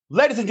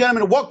Ladies and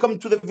gentlemen, welcome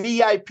to the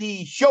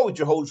VIP show with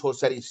your host,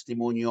 Jose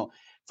Testimonio.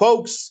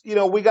 Folks,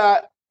 we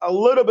got a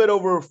little bit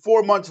over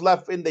 4 months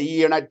left in the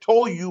year, and I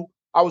told you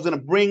I was going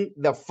to bring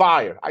the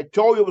fire. I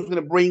told you I was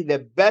going to bring the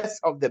best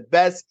of the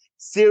best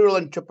serial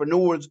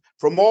entrepreneurs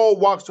from all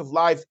walks of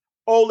life,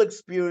 all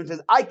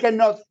experiences. I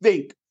cannot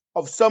think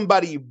of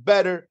somebody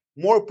better,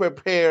 more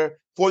prepared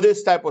for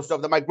this type of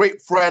stuff than my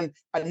great friend,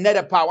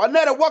 Annetta Powell.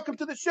 Annetta, welcome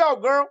to the show,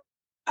 girl.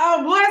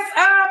 Oh, what's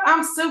up?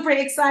 I'm super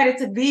excited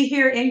to be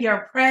here in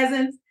your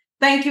presence.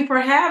 Thank you for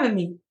having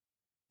me.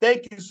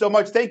 Thank you so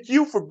much. Thank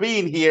you for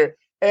being here.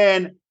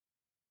 And,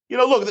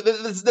 look,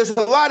 there's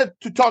a lot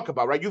to talk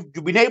about, right? You've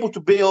been able to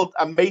build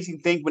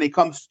amazing things when it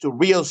comes to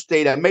real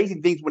estate,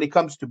 amazing things when it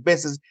comes to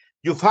business.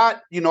 You've had,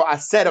 a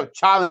set of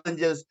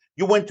challenges.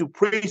 You went to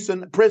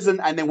prison,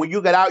 and then when you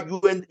got out,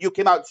 you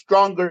came out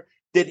stronger.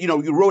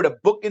 You wrote a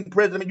book in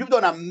prison. I mean, you've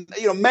done,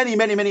 many,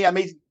 many, many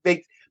amazing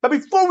things. But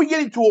before we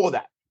get into all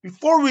that,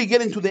 before we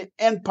get into the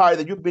empire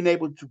that you've been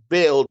able to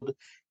build,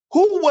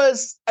 who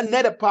was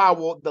Annetta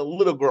Powell, the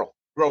little girl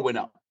growing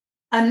up?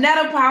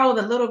 Annetta Powell,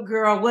 the little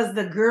girl, was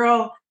the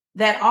girl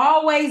that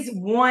always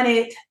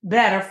wanted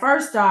better.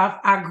 First off,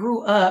 I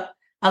grew up,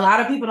 a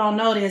lot of people don't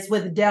know this,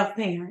 with deaf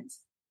parents.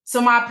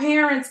 So my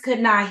parents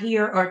could not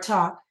hear or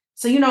talk.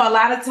 So, a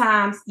lot of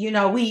times,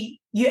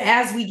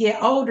 as we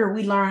get older,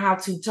 we learn how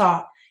to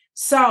talk.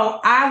 So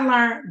I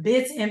learned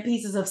bits and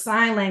pieces of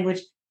sign language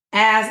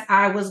as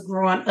I was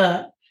growing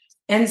up.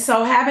 And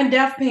so having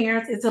deaf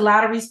parents, it's a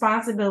lot of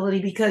responsibility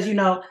because,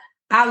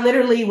 I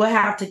literally would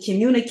have to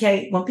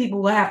communicate when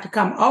people would have to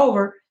come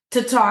over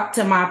to talk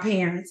to my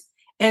parents.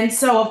 And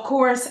so, of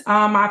course,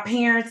 my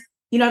parents,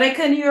 they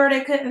couldn't hear or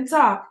they couldn't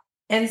talk.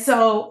 And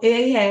so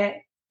they had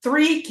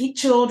 3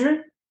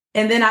 children.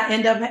 And then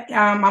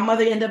my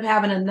mother ended up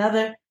having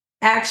another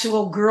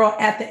actual girl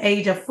at the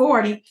age of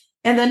 40.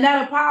 And the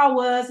Annetta Powell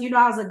was,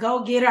 I was a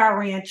go-getter. I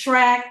ran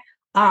track.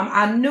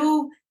 I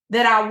knew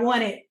that I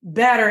wanted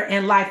better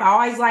in life. I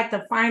always liked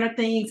the finer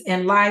things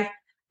in life.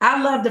 I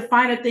love the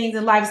finer things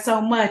in life so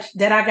much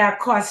that I got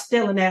caught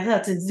stealing at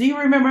Hudson's. Do you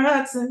remember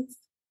Hudson's?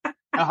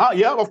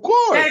 Yeah, of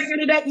course. Back in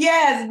the day,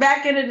 yes,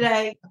 back in the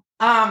day,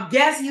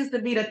 gas used to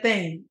be the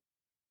thing.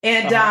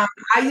 And I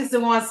used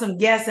to want some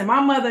gas. And my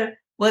mother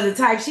was the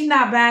type, she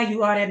not buying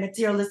you all that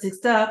materialistic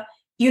stuff,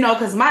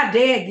 because my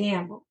dad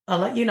gambled.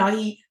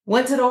 He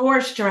went to the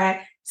horse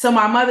track. So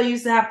my mother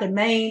used to have to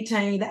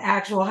maintain the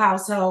actual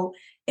household.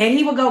 And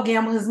he would go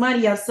gamble his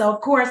money up. So, of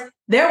course,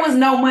 there was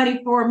no money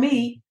for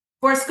me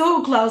for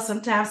school clothes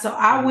sometimes. So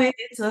I went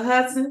into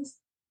Hudson's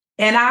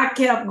and I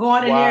kept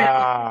going in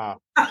there.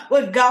 I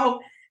would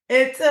go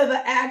into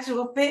the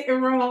actual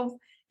fitting rooms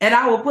and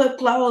I would put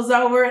clothes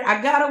over it.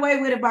 I got away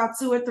with it about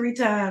 2 or 3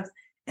 times.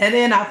 And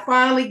then I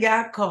finally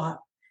got caught.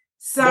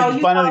 So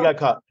you finally got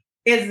caught.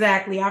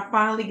 Exactly. I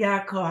finally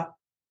got caught.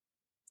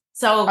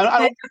 So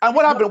and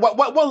what happened?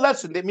 What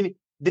lesson? I mean,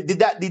 did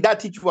that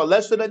teach you a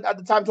lesson at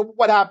the time? So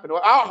what happened?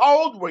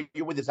 How old were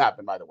you when this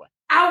happened, by the way?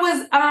 I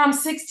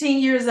was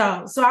 16 years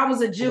old. So I was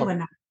a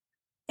juvenile.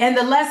 And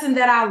the lesson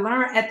that I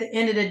learned at the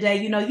end of the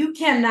day, you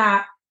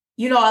cannot,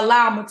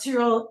 allow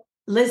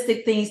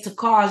materialistic things to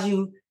cause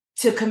you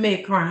to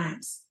commit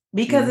crimes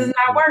because it's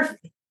not worth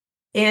it.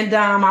 And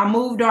I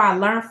moved on. I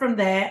learned from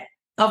that,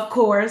 of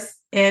course.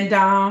 And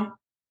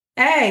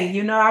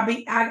hey,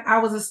 I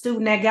was a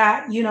student that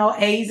got,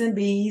 A's and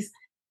B's.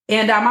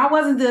 And I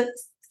wasn't the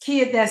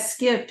kid that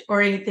skipped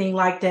or anything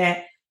like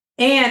that.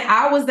 And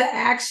I was the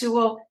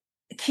actual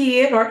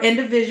kid or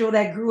individual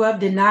that grew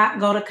up, did not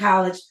go to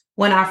college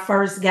when I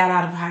first got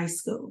out of high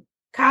school.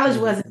 College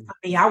wasn't for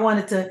me. I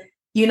wanted to,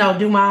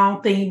 do my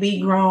own thing, be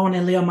grown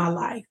and live my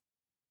life.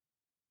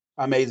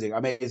 Amazing.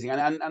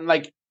 And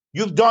like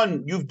you've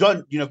done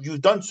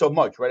so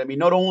much, right? I mean,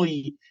 not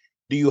only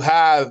do you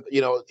have,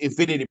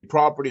 Infinity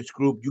Properties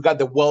Group, you got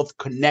the Wealth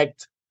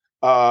Connect,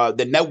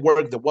 the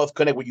network, the Wealth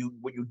Connect, where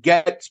you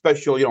get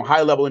special,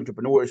 high level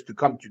entrepreneurs to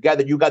come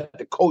together. You got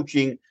the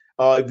coaching.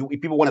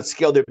 If people want to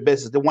scale their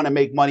business, they want to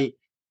make money.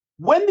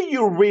 When did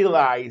you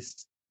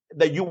realize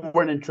that you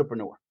were an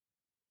entrepreneur?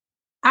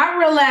 I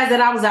realized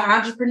that I was an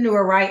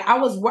entrepreneur, right?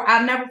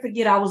 I'll never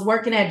forget, I was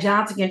working at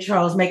Johnson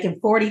Controls, making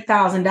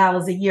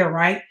 $40,000 a year,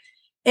 right?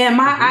 And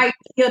my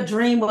ideal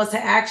dream was to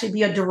actually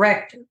be a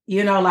director,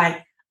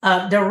 like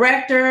a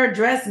director,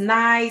 dress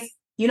nice,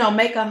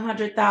 make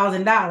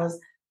 $100,000.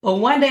 But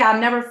one day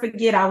I'll never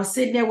forget, I was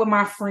sitting there with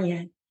my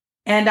friend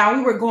and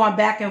we were going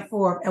back and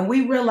forth and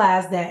we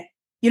realized that,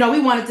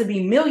 we wanted to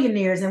be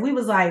millionaires. And we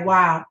was like,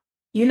 wow,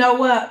 you know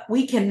what?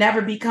 We can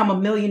never become a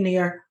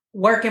millionaire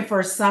working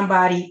for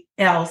somebody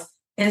else.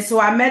 And so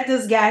I met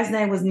this guy, his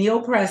name was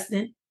Neil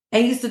Preston,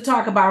 and he used to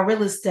talk about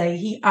real estate.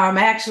 He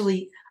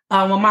actually,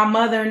 when my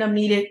mother and them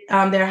needed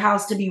their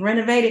house to be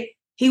renovated,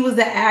 he was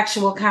the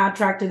actual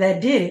contractor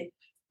that did it.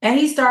 And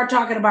he started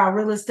talking about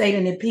real estate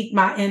and it piqued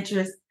my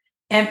interest.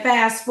 And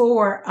fast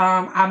forward,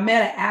 I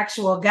met an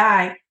actual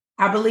guy.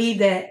 I believe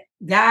that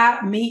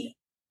God meet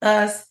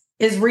us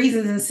is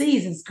reasons and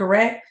seasons,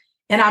 correct?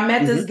 And I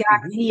met this guy,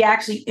 and he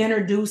actually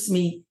introduced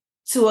me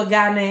to a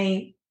guy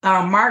named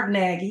Mark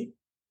Nagy.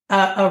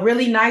 a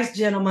really nice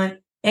gentleman,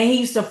 and he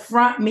used to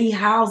front me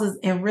houses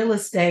in real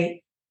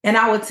estate. And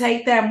I would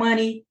take that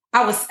money,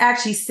 I would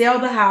actually sell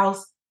the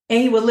house,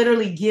 and he would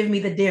literally give me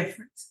the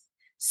difference.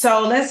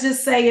 So let's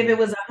just say if it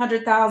was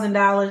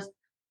 $100,000,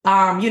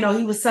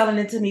 he was selling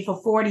it to me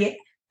for 40.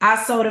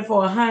 I sold it for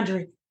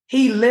 100.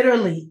 He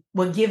literally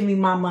would give me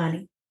my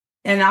money.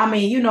 And I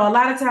mean, a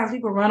lot of times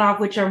people run off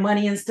with your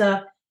money and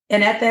stuff.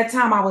 And at that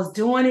time I was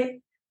doing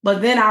it.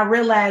 But then I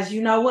realized,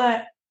 you know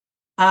what,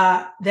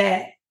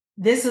 that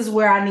this is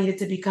where I needed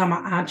to become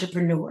an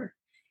entrepreneur.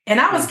 And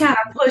I was kind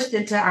of pushed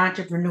into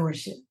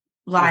entrepreneurship.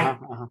 Like,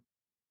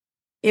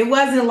 it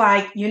wasn't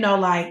like,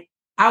 like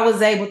I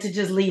was able to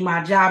just leave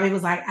my job. It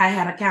was like I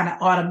had a kind of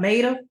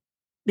automatum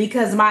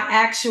because my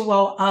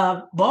actual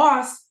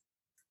boss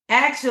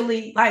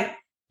actually, like,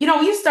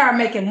 you start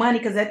making money,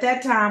 because at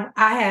that time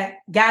I had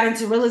got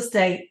into real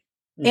estate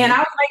and I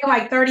was making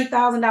like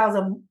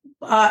 $30,000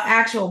 a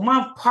actual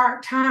month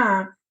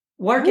part-time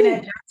working at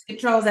Johnson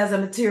Controls as a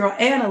material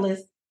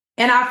analyst.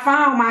 And I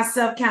found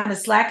myself kind of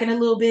slacking a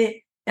little bit.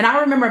 And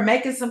I remember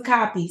making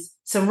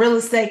some real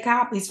estate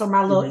copies for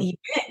my little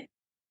event.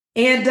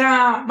 And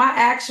my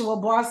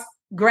actual boss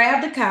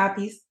grabbed the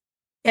copies,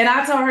 and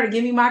I told her to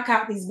give me my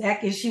copies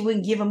back, and she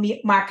wouldn't give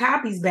me my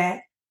copies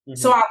back.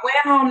 So I went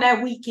home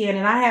that weekend,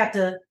 and I had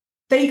to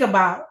think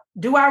about,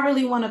 do I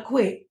really want to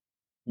quit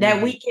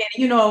that weekend?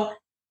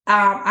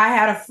 I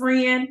had a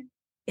friend,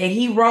 and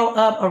he wrote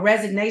up a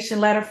resignation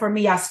letter for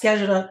me. I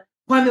scheduled an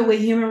appointment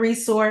with Human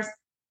Resource,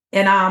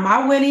 and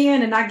I went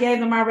in and I gave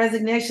them my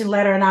resignation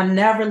letter, and I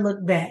never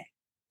looked back.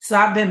 So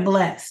I've been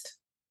blessed.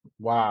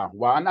 Wow.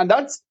 And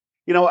that's,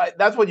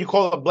 that's what you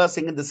call a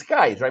blessing in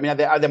disguise, right? I mean,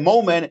 at the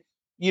moment,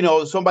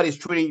 somebody's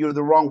treating you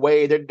the wrong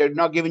way. They're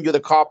not giving you the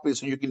copy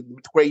so you can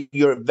create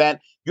your event.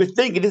 You're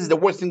thinking this is the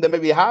worst thing that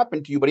maybe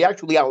happened to you, but it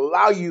actually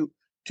allow you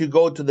to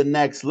go to the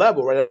next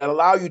level, right? It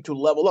allow you to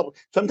level up.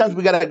 Sometimes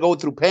we got to go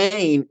through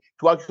pain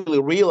to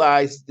actually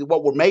realize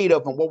what we're made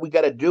of and what we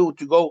got to do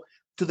to go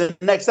to the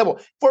next level.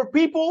 For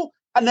people,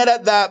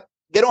 Annetta, that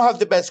they don't have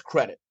the best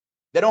credit,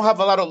 they don't have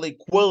a lot of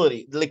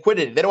liquidity,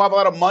 they don't have a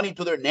lot of money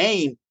to their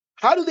name.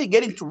 How do they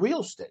get into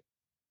real estate?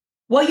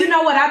 Well, you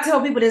know what? I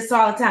tell people this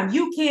all the time.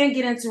 You can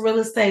get into real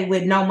estate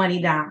with no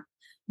money down.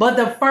 But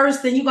the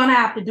first thing you're going to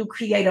have to do,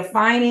 creative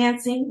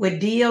financing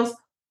with deals,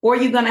 or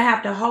you're going to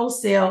have to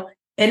wholesale.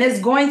 And it's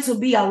going to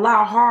be a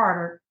lot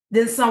harder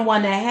than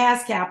someone that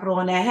has capital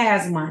and that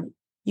has money.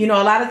 A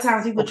lot of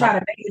times people try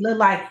to make it look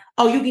like,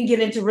 oh, you can get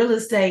into real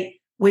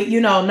estate with,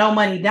 no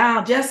money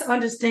down. Just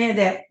understand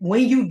that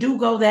when you do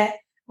go that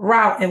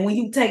route and when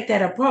you take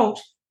that approach,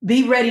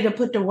 be ready to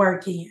put the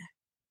work in.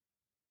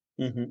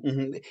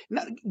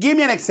 Now, give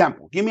me an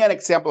example. Give me an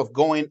example of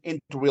going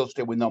into real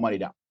estate with no money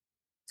down.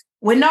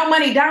 With no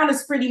money down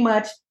is pretty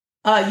much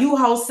you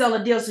wholesale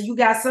a deal. So you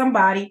got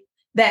somebody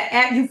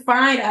that you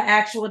find an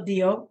actual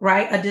deal,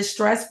 right? A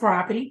distressed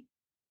property.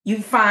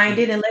 You find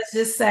it, and let's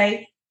just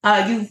say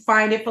you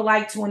find it for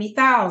like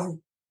 $20,000,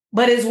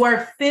 but it's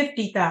worth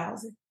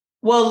 $50,000.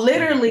 Well,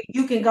 literally,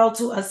 you can go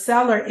to a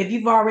seller if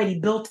you've already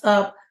built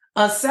up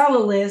a seller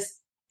list.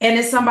 And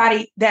it's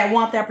somebody that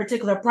want that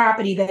particular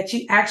property that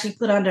you actually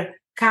put under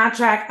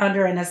contract,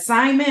 under an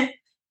assignment.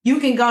 You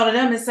can go to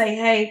them and say,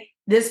 hey,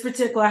 this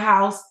particular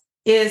house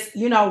is,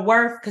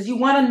 worth, because you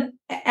want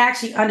to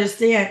actually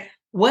understand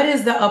what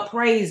is the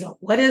appraisal,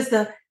 what is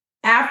the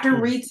after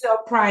retail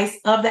price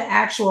of the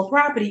actual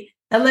property.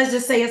 And let's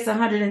just say it's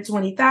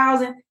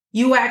 $120,000.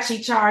 You actually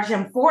charge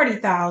him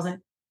 $40,000,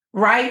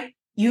 right?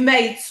 You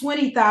made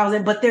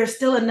 $20,000, but there's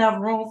still enough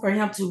room for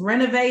him to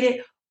renovate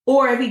it.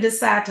 Or if he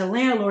decides to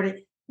landlord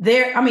it,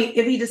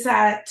 if he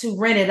decided to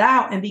rent it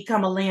out and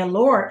become a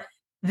landlord,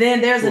 then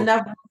there's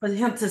enough for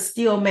him to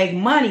still make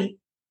money.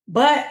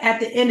 But at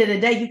the end of the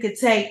day, you could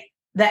take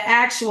the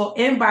actual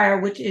end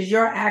buyer, which is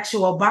your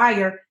actual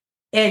buyer,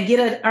 and get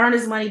an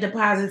earnest money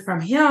deposit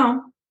from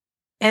him.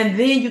 And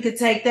then you could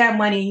take that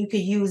money and you could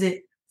use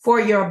it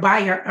for your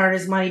buyer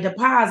earnest money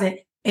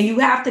deposit. And you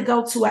have to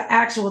go to an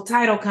actual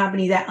title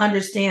company that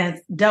understands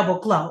double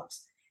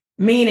close,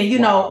 meaning,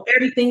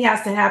 everything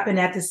has to happen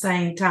at the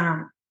same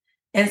time.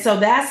 And so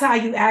that's how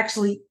you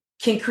actually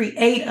can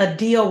create a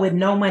deal with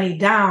no money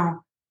down.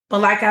 But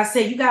like I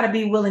said, you got to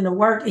be willing to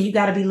work, and you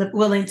got to be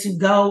willing to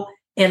go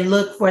and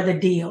look for the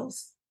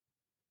deals.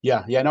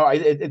 Yeah, no,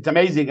 it's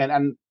amazing. And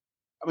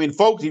I mean,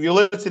 folks, if you're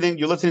listening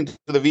to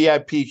the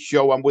VIP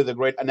show. I'm with the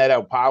great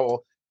Annetta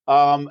Powell.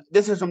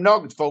 This is some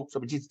nuggets, folks. I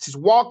mean, she's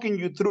walking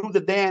you through the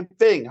damn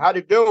thing, how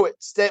to do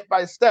it step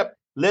by step.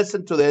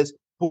 Listen to this,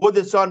 put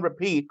this on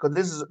repeat, because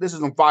this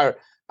is on fire.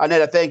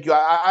 Annetta, thank you.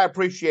 I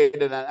appreciate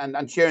it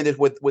and sharing this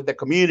with the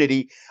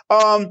community.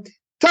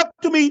 Talk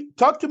to me.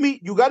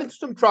 You got into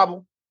some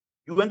trouble.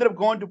 You ended up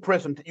going to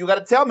prison. You got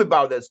to tell me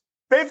about this.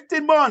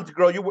 15 months,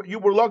 girl. You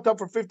were locked up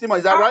for 15 months.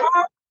 Is that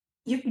right?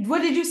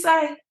 What did you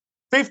say?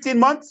 15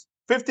 months?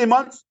 15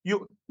 months?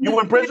 You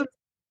were in prison?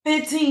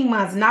 15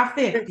 months, not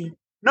 50.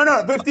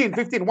 No, 15,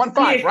 15, 1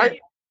 5, right?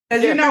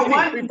 Because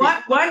 15.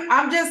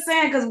 I'm just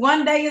saying, because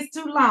one day is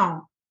too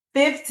long.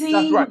 15.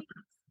 That's right.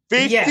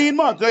 15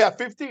 months. Oh, yeah,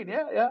 15.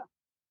 Yeah.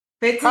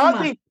 15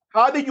 months.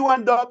 How did you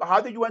end up?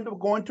 How did you end up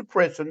going to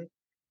prison?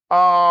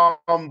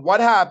 What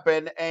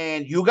happened?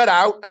 And you got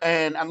out,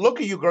 and look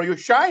at you, girl. You're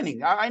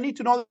shining. I need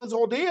to know this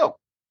whole deal.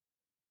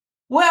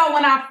 Well,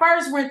 when I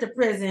first went to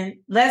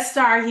prison, let's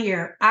start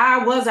here.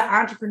 I was an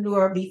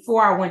entrepreneur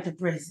before I went to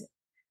prison.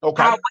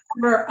 Okay.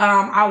 However,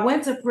 I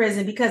went to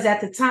prison because at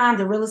the time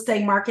the real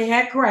estate market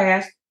had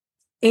crashed,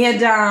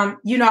 and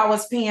I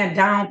was paying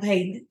down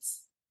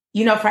payments,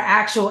 for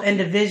actual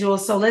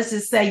individuals. So let's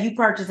just say you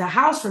purchased a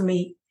house from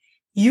me,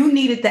 you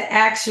needed the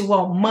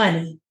actual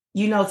money,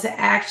 to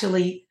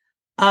actually,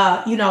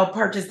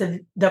 purchase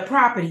the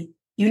property.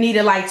 You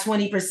needed like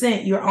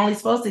 20%. You're only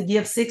supposed to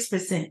give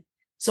 6%.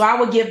 So I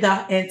would give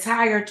the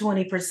entire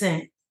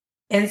 20%.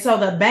 And so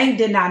the bank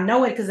did not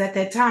know it because at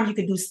that time you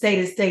could do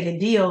stated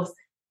deals.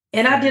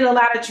 And I did a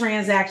lot of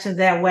transactions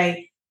that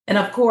way. And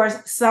of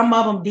course, some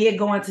of them did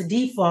go into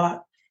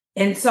default.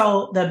 And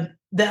so the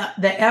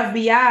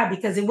FBI,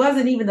 because it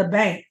wasn't even the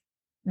bank,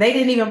 they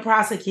didn't even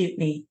prosecute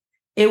me.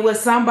 It was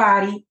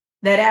somebody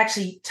that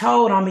actually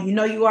told on me,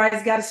 you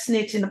always got a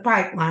snitch in the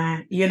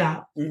pipeline,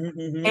 And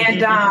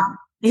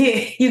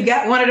you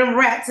got one of them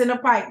rats in the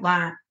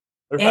pipeline.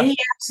 And he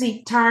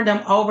actually turned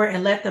them over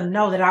and let them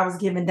know that I was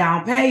giving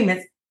down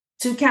payments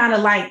to kind of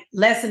like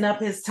lessen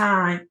up his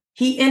time.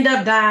 He ended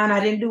up dying.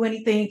 I didn't do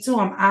anything to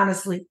him,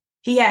 honestly.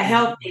 He had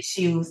health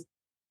issues.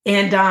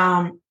 And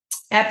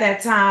at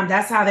that time,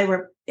 that's how they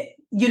were,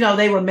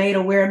 they were made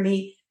aware of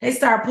me. They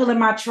started pulling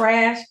my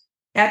trash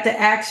at the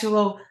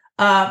actual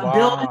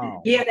building.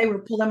 Yeah, they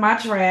were pulling my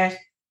trash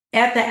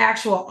at the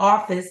actual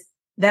office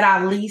that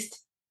I leased.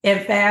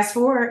 And fast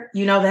forward,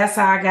 that's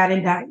how I got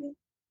indicted.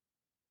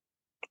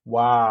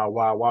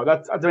 Wow.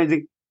 That's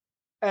amazing.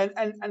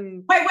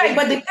 And wait,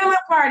 but the killer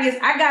part is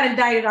I got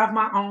indicted off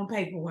my own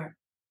paperwork.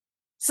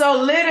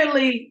 So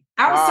literally,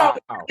 I was so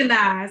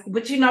organized.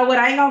 But you know what?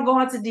 I ain't gonna go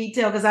into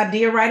detail because I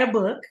did write a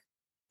book,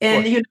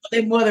 and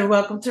they're more than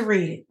welcome to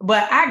read it.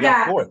 But I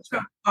got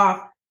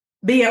off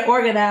being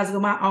organized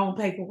with my own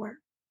paperwork.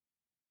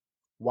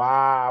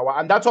 Wow.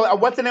 And that's all.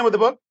 What's the name of the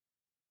book?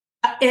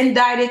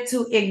 Indicted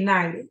to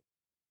Ignited.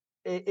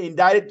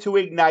 Indicted to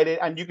Ignited,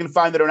 and you can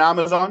find it on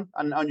Amazon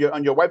on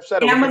your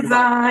website.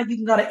 Amazon. You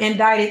can go to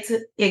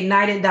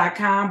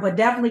indictedtoignited.com, but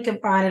definitely can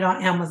find it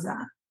on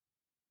Amazon.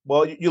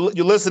 Well,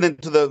 you're listening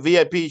to the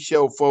VIP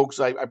show, folks.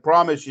 I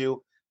promise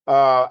you,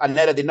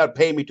 Annetta did not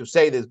pay me to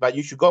say this, but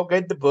you should go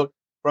get the book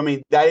from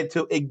Indicted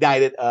to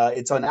Ignited.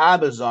 It's on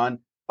Amazon.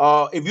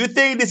 If you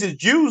think this is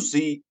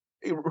juicy,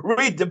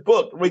 read the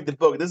book. Read the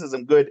book. This is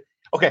some good.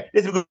 Okay,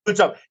 this is good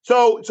stuff.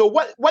 So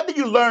what did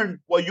you learn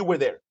while you were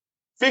there?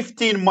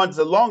 15 months,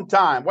 a long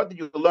time. What did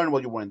you learn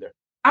while you were in there?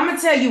 I'm going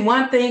to tell you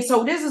one thing.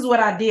 So this is what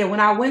I did when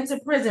I went to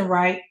prison,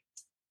 right?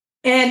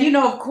 And,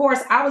 of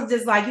course, I was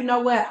just like, you know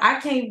what? I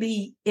can't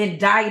be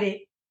indicted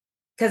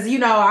because,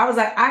 I was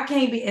like, I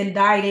can't be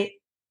indicted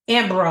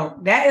and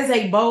broke. That is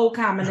a bold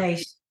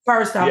combination.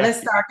 First off, let's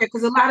start there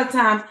because a lot of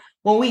times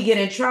when we get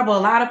in trouble, a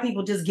lot of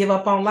people just give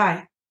up on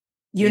life,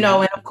 and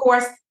of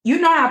course, you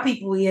know how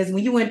people is.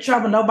 When you in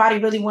trouble, nobody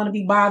really want to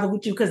be bothered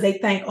with you because they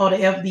think, the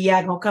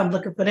FBI going to come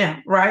looking for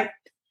them, right?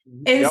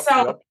 And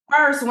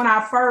first, when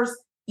I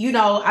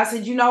I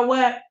said, you know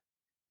what?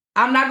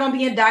 I'm not going to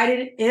be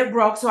indicted. It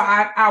broke. So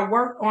I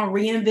worked on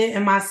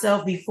reinventing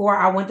myself before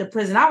I went to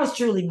prison. I was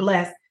truly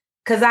blessed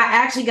because I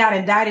actually got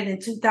indicted in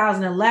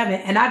 2011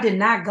 and I did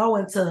not go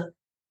until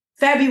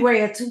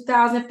February of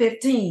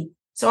 2015.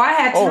 So I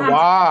had time. Oh,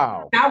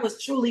 wow. I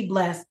was truly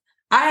blessed.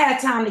 I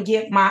had time to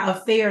get my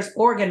affairs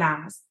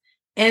organized.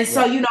 And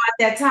so, at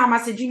that time,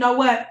 I said, you know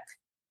what?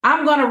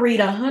 I'm going to read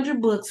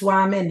 100 books while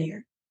I'm in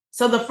there.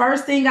 So the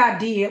first thing I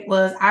did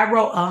was I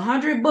wrote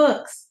 100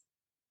 books.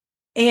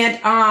 And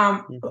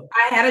I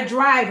had a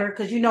driver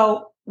because,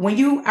 when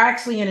you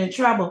actually in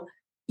trouble,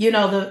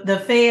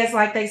 the feds,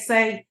 like they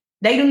say,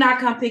 they do not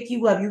come pick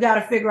you up. You got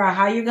to figure out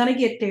how you're going to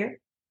get there.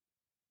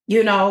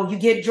 You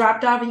get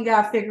dropped off and you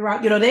got to figure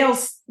out, they'll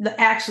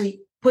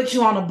actually put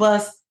you on a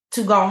bus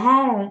to go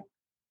home,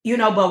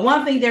 but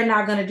one thing they're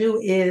not going to do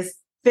is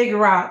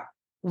figure out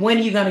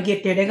when you're going to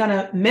get there. They're going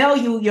to mail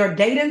you your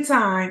date and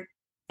time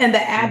and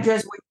the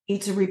address where you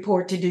need to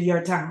report to do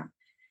your time.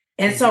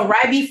 And so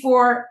right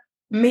before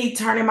me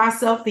turning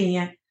myself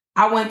in,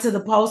 I went to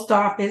the post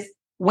office,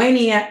 went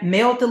in,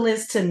 mailed the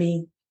list to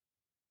me.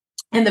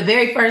 And the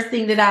very first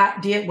thing that I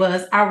did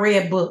was I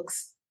read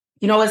books.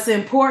 It's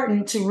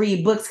important to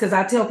read books because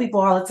I tell people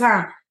all the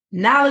time,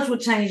 knowledge will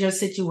change your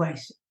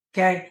situation.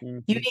 Okay.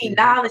 You need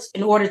knowledge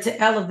in order to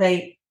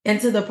elevate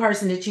into the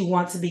person that you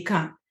want to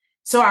become.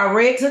 So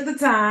I took the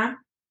time,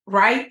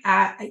 right?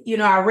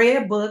 I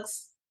read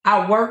books,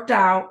 I worked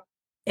out,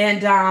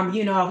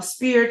 and,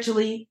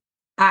 spiritually,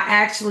 I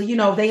actually,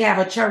 they have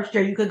a church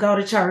there. You could go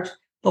to church.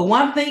 But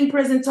one thing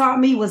prison taught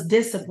me was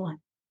discipline.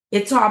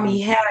 It taught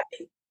me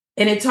habit,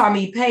 and it taught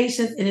me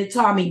patience, and it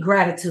taught me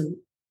gratitude.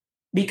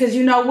 Because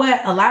you know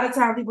what? A lot of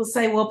times people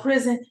say, well,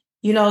 prison,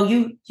 you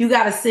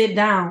got to sit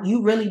down.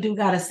 You really do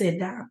got to sit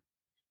down.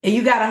 And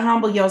you got to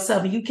humble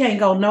yourself, and you can't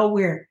go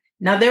nowhere.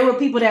 Now, there were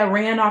people that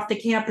ran off the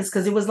campus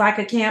because it was like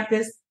a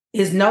campus.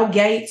 It's no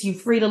gates. You're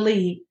free to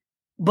leave.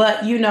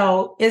 But,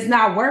 it's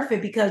not worth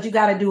it because you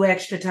got to do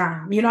extra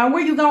time.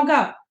 Where you going to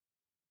go?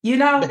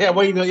 Yeah,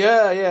 where you go?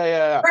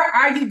 Yeah. Where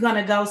are you going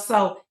to go?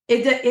 So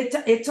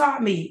it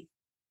taught me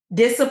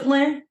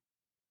discipline,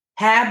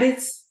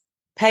 habits,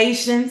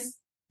 patience,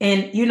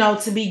 and,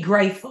 to be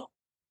grateful.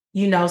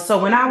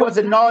 So when I was... Was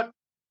it not...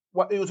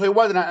 So it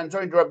wasn't... I'm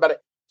sorry to interrupt,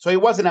 but so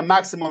it wasn't a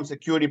maximum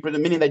security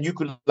prison, meaning that you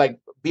could like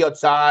be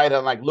outside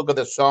and like look at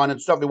the sun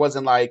and stuff. It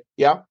wasn't like...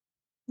 Yeah?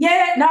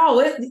 Yeah, no,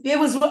 it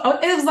was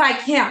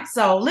like camp.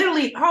 So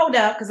literally, hold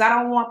up, because I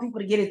don't want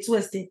people to get it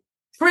twisted.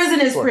 Prison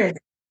is prison.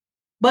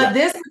 But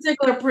this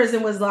particular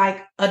prison was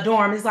like a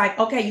dorm. It's like,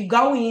 okay, you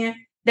go in,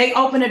 they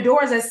open the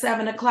doors at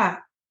 7:00.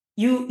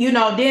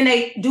 Then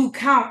they do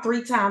count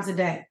 3 times a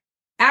day.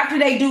 After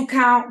they do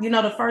count,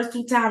 the first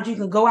 2 times you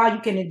can go out, you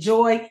can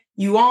enjoy.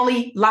 You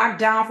only lock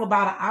down for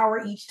about an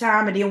hour each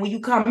time. And then when you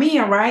come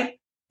in, right,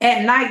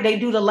 at night, they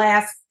do the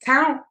last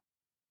count,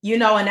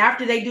 and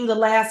after they do the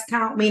last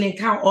count, meaning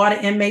count all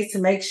the inmates to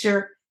make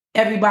sure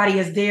everybody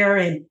is there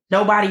and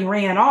nobody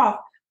ran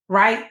off,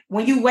 right?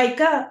 When you wake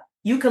up,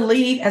 you can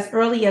leave as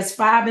early as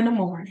 5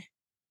 a.m.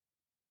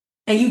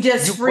 and you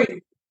just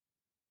free.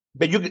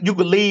 But you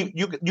could leave.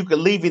 You could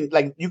leave in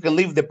like you can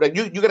leave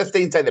you got to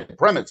stay inside the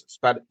premises.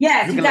 But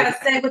yes, you got to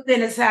stay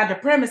within inside the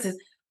premises.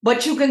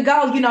 But you can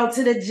go,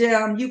 to the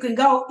gym. You can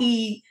go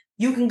eat.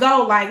 You can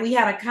go like we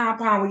had a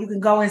compound where you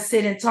can go and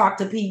sit and talk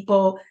to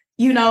people.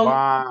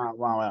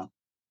 Wow.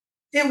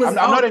 It was.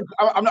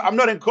 I'm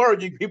not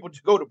encouraging people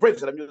to go to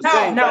prison. I'm just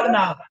saying.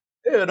 No.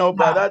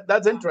 But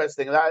that's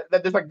interesting. That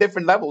there's like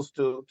different levels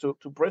to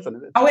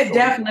prison. It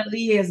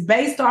definitely is.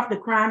 Based off the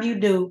crime you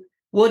do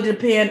will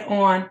depend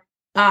on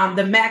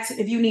the max,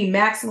 if you need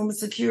maximum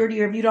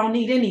security or if you don't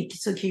need any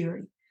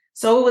security.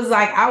 So it was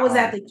like I was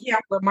at the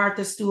camp where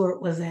Martha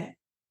Stewart was at.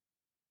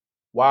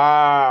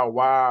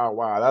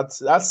 Wow.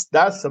 That's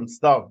some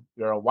stuff,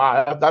 girl.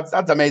 Wow,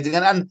 that's amazing.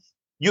 And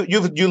you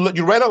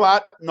read a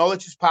lot.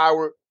 Knowledge is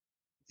power.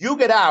 You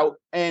get out,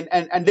 and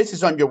this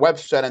is on your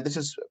website, and this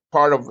is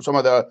part of some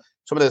of the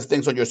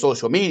things on your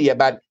social media.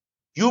 But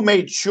you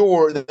made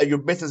sure that your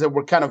businesses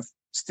were kind of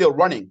still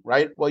running,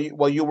 right?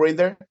 While you were in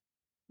there.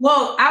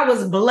 Well, I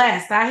was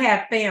blessed. I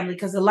had family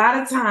because a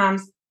lot of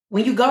times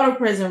when you go to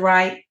prison,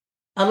 right,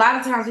 a lot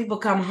of times people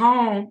come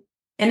home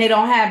and they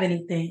don't have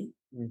anything.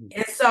 Mm-hmm.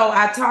 And so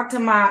I talked to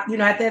my,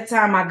 at that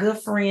time, my good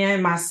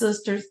friend, my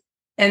sisters,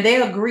 and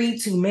they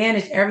agreed to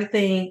manage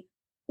everything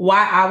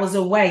while I was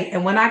away.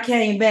 And when I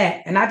came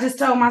back, and I just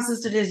told my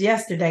sister this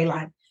yesterday,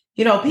 like,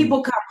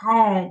 people come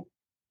home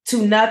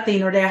to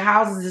nothing or their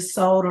houses is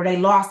sold or they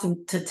lost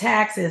them to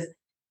taxes.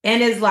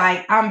 And it's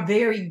like, I'm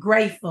very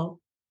grateful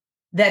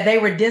that they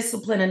were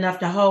disciplined enough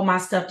to hold my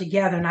stuff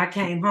together. And I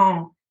came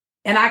home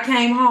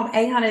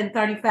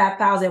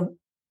 $835,000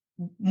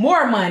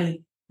 more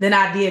money than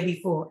I did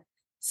before.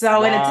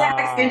 So in the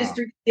tax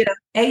industry,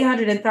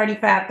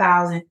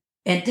 $835,000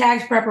 in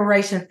tax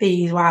preparation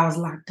fees while I was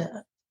locked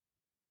up.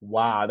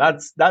 Wow,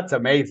 that's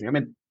amazing. I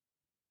mean,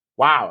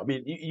 wow. I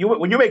mean, you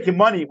when you're making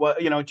money, well,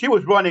 she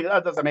was running.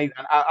 That's amazing.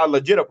 A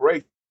legit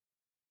operation,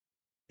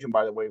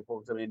 by the way,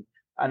 folks. I mean,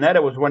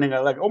 Annetta was running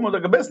almost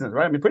like a business,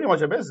 right? I mean, pretty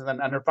much a business,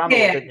 and her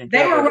family was taking care of it.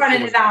 They were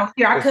running it out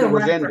here. I couldn't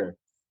run there.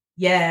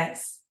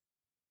 Yes.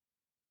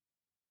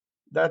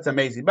 That's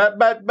amazing.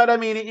 But I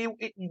mean,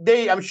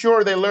 I'm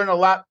sure they learned a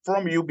lot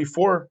from you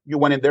before you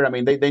went in there. I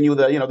mean, they knew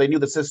they knew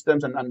the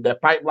systems and the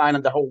pipeline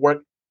and the whole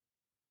work.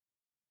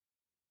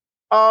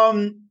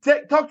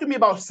 Talk to me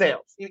about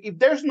sales. If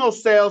there's no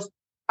sales,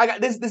 I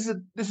got this. This is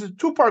a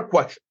 2-part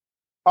question.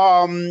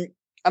 And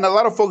a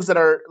lot of folks that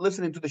are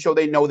listening to the show,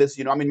 they know this.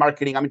 I'm in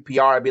marketing, I'm in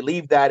PR. I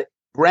believe that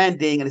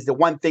branding is the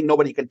one thing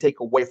nobody can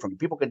take away from you.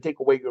 People can take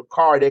away your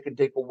car, they can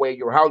take away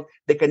your house.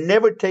 They can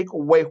never take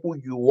away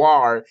who you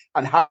are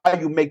and how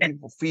you make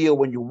people feel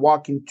when you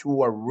walk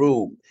into a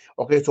room.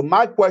 Okay, so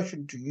my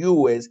question to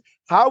you is,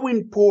 how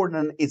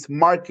important is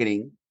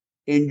marketing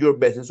in your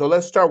business? So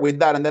let's start with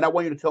that. And then I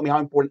want you to tell me how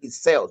important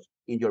is sales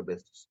in your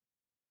business.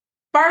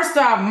 First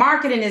off,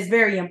 marketing is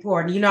very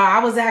important.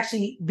 I was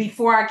actually,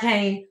 before I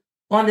came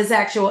on this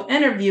actual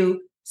interview,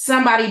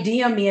 somebody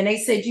DM'd me and they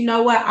said, you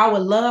know what? I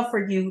would love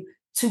for you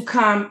to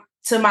come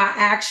to my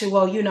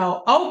actual,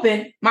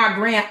 my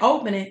grand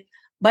opening,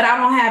 but I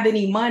don't have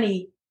any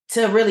money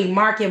to really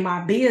market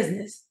my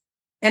business.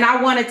 And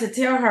I wanted to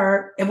tell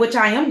her, and which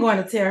I am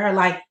going to tell her,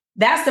 like,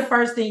 that's the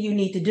first thing you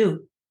need to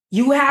do.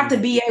 You have to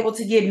be able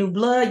to get new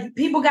blood.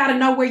 People got to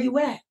know where you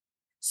at.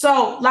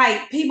 So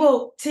like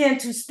people tend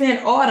to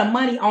spend all the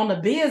money on the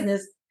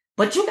business,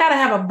 but you got to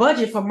have a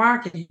budget for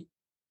marketing.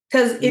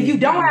 Because if you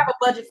don't have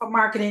a budget for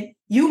marketing,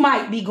 you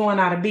might be going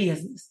out of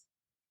business.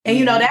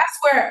 And, that's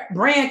where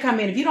brand come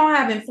in. If you don't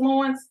have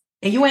influence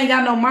and you ain't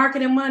got no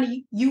marketing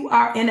money, you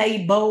are in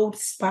a bold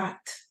spot.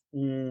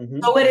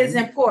 So it is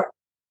important.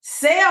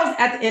 Sales,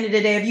 at the end of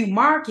the day, if you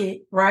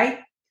market, right,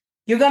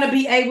 you're going to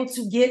be able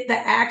to get the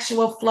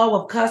actual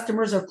flow of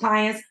customers or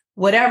clients,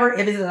 whatever,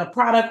 if it's a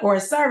product or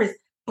a service.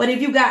 But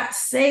if you got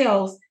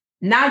sales,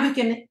 now you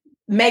can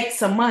make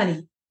some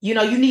money. you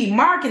know, you need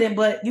marketing,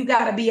 but you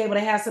got to be able to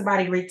have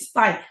somebody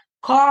like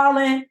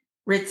calling,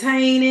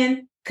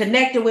 retaining,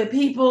 connecting with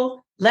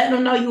people, letting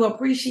them know you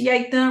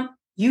appreciate them.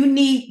 You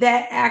need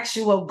that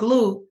actual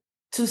glue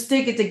to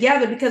stick it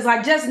together, because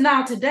like just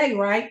now today,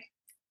 right?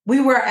 We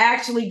were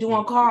actually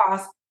doing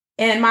calls,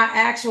 and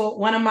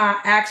one of my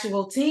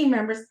actual team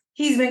members,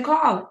 he's been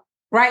calling,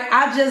 right?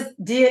 I just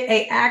did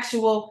a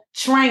actual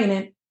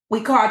training. We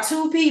called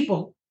 2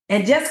 people,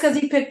 and just because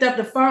he picked up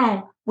the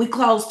phone, we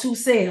closed 2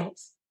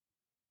 sales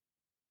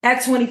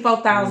at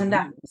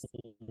 $24,000.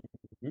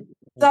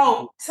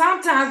 So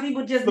sometimes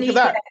people just need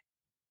that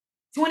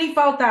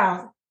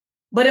 $24,000.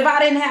 But if I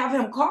didn't have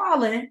him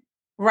calling,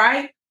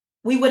 right,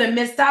 we would have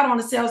missed out on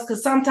the sales,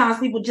 because sometimes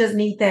people just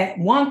need that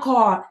one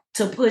call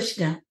to push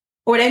them,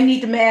 or they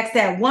need to ask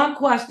that one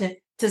question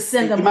to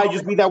send them. It might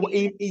just be that.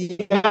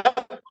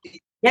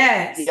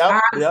 Yes.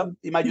 Yeah.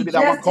 It might just be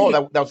that one call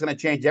that was going to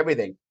change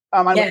everything.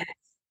 Yes.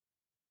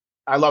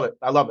 I love it.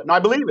 No, I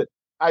believe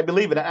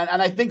it.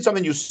 And I think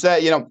something you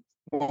said, you know,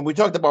 when we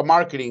talked about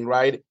marketing,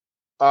 right?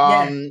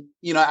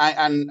 You know,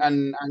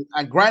 and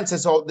Grant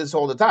says this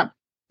all the time.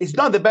 It's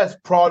not the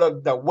best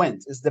product that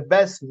wins. It's the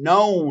best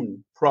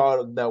known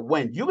product that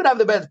wins. You can have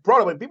the best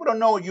product, but if people don't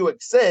know you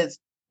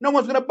exist, no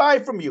one's going to buy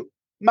from you.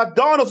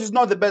 McDonald's is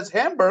not the best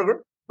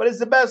hamburger, but it's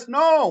the best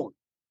known,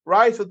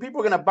 right? So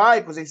people are going to buy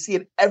it because they see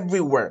it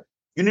everywhere.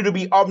 You need to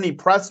be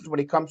omnipresent when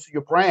it comes to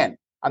your brand.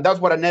 And that's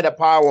what Annetta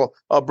Powell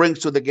brings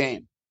to the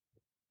game.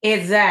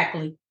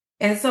 Exactly.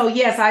 And so,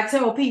 yes, I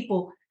tell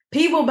people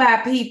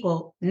buy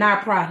people,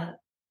 not product.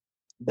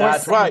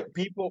 That's right.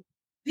 People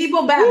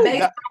buy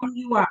based on who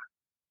you are.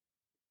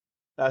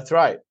 That's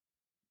right.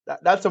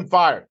 That's some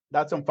fire.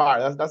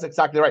 That's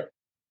exactly right.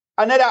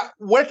 Annetta,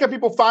 where can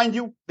people find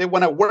you? They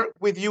want to work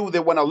with you. They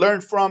want to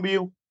learn from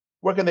you.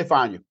 Where can they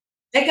find you?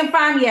 They can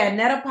find me at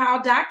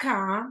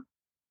AnnettaPowell.com,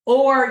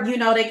 or, you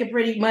know, they can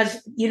pretty much,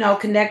 you know,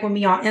 connect with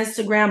me on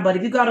Instagram. But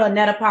if you go to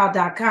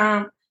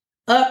AnnettaPowell.com,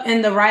 up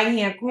in the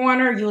right-hand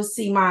corner, you'll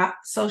see my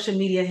social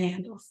media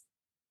handles.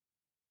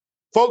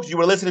 Folks, you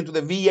were listening to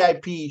the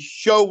VIP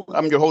show.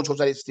 I'm your host,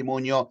 Jose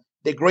Testimonio.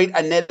 The great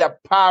Annetta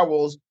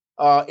Powell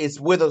is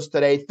with us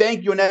today.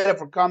 Thank you, Annetta,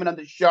 for coming on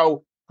the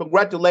show.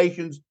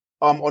 Congratulations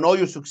on all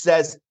your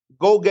success.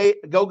 Go get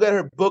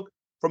her book,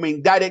 From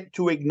Indicted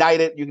to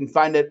Ignited. You can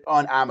find it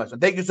on Amazon.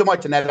 Thank you so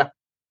much, Annetta.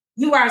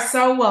 You are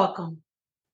so welcome.